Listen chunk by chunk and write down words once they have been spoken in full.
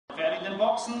Pferd in den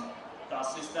Boxen.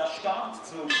 Das ist der Start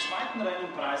zum zweiten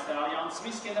Rennenpreis der Allianz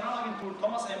Suisse Generalagentur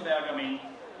Thomas M. Bergamin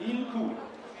in Chur.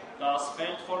 Das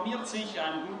Feld formiert sich,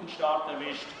 einen guten Start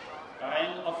erwischt.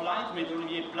 Reine of Light mit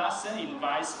Olivier Plasse in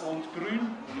Weiß und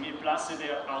Grün. Olivier Plasse,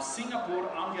 der aus Singapur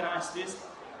angereist ist,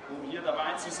 um hier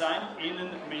dabei zu sein.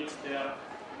 Innen mit der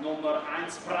Nummer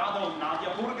 1 Prado und Nadia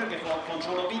Burger, gefolgt von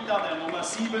Jolovita, der Nummer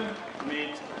 7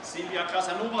 mit Silvia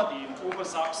Casanova, die in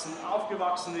Obersachsen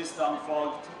aufgewachsen ist. Dann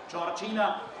folgt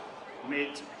Georgina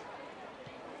mit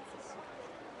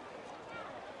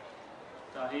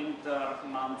dahinter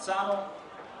Manzano,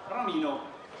 Ramino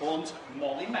und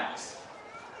Molly Max.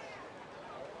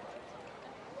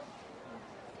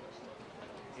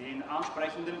 In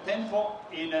ansprechendem Tempo,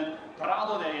 innen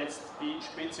Prado, der jetzt die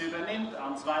Spitze übernimmt,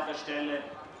 an zweiter Stelle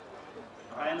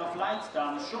Reine of Light,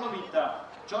 dann Jolovita,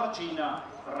 Georgina,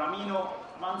 Ramino,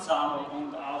 Manzano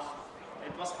und auf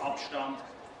etwas Abstand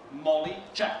Molly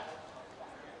Jack.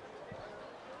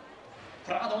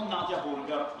 Prado und Nadia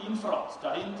Burger in Front,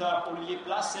 dahinter Olivier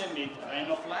Plasse mit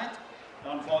Reine of Light,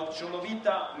 dann folgt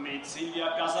Jolovita mit Silvia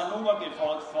Casanova,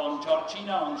 gefolgt von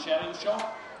Georgina und Sherin Shaw.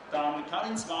 Dann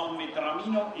Karinswald mit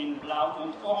Ramino in Blau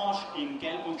und Orange, in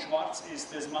Gelb und Schwarz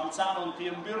ist es Manzano und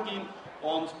Bergamin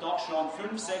und doch schon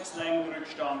 5-6 Längen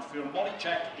Rückstand für Molly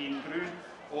Jack in Grün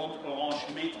und Orange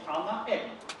mit Anna L.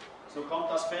 So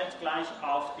kommt das Feld gleich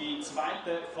auf die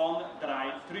zweite von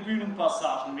 3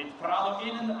 Tribünenpassagen mit Prado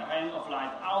innen, Reine of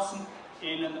Light außen,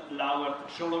 innen lauert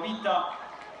Jolovita,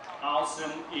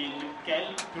 außen in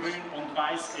Gelb, Grün und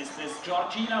Weiß ist es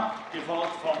Georgina,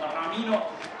 gefolgt von Ramino,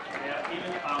 der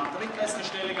innen an drittletzter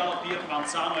Stelle galoppiert.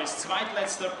 Manzano ist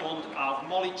zweitletzter und auch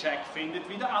Molly Jack findet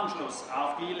wieder Anschluss.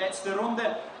 Auf die letzte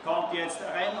Runde kommt jetzt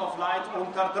Reine of Light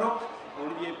unter Druck.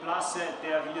 Olivier Plasse,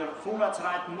 der hier vorwärts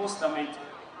reiten muss, damit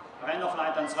Reine of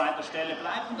Light an zweiter Stelle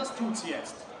bleibt, und das tut sie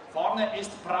jetzt. Vorne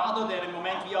ist Prado, der im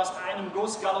Moment wie aus einem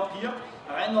Guss galoppiert.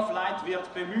 Reine of Light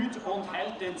wird bemüht und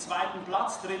hält den zweiten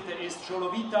Platz. Dritte ist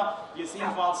Jolovita, die es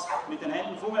ebenfalls mit den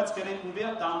Händen vorwärts geritten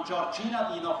wird. Dann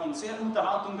Georgina, die noch in sehr guter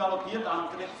Haltung galoppiert, an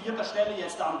vierter Stelle,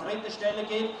 jetzt an dritte Stelle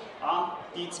geht, an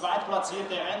die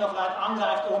zweitplatzierte Reine of Light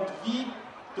angreift und wie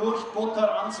durch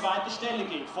Butter an zweite Stelle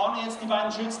geht. Vorne jetzt die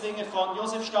beiden Schützlinge von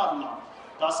Josef Stadelmann.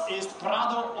 Das ist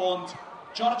Prado und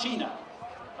Georgina.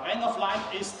 Reine of Light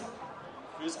ist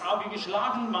fürs Auge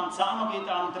geschlagen. Manzano geht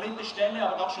an dritte Stelle,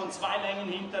 aber doch schon 2 Längen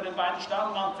hinter den beiden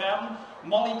Stadelmann-Pferden.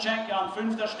 Molly Jack an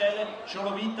 5. Stelle,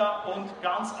 Jolovita und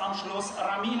ganz am Schluss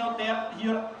Ramino, der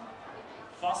hier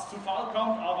fast zu Fall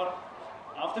kommt, aber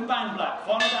auf den Beinen bleibt.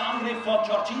 Vorne der Angriff von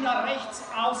Georgina, rechts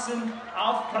außen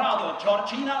auf Prado.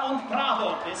 Georgina und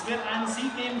Prado. Es wird einen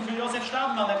Sieg geben für Josef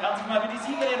Stadelmann. Der kann sich mal für die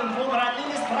Siegerehrung vorbereiten.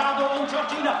 Hier ist Prado und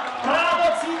Georgina.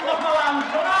 Prado zieht nochmal an.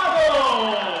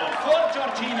 Prado vor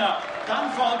Georgina.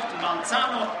 Dann folgt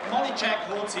Manzano. Molly Jack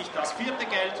holt sich das 4.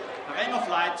 Geld. Reine of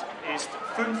Light ist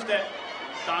 5.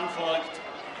 Dann folgt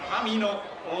Ramino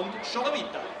und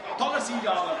Jolovita. Toller Sieg,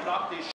 aber praktisch